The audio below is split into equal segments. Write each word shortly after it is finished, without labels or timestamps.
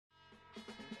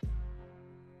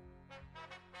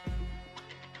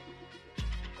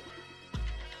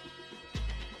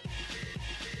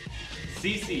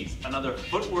CC's, another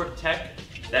footwork tech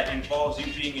that involves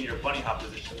you being in your bunny hop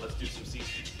position. Let's do some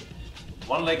CC's.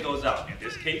 One leg goes out. In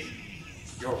this case,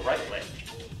 your right leg.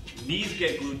 Knees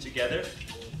get glued together,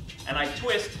 and I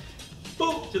twist,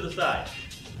 boop, to the side.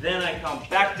 Then I come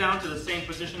back down to the same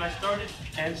position I started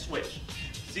and switch.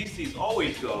 CC's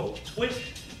always go twist,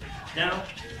 down,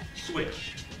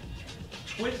 switch.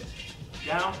 Twist,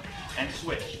 down, and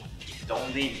switch.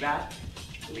 Don't lean back,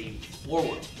 lean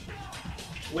forward.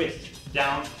 Twist,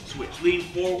 down, switch. Lean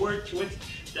forward, twist,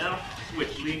 down,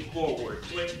 switch. Lean forward,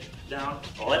 twist, down.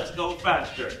 Let's go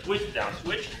faster. Twist, down,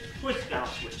 switch. Twist, down,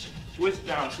 switch. Twist,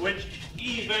 down, switch.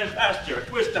 Even faster.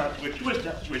 Twist, down, switch. Twist,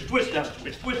 down, switch. Twist, down,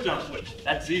 switch. Twist, down, switch.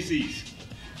 That's CC's.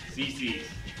 CC's.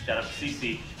 Shout out to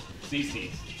CC.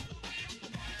 CC's.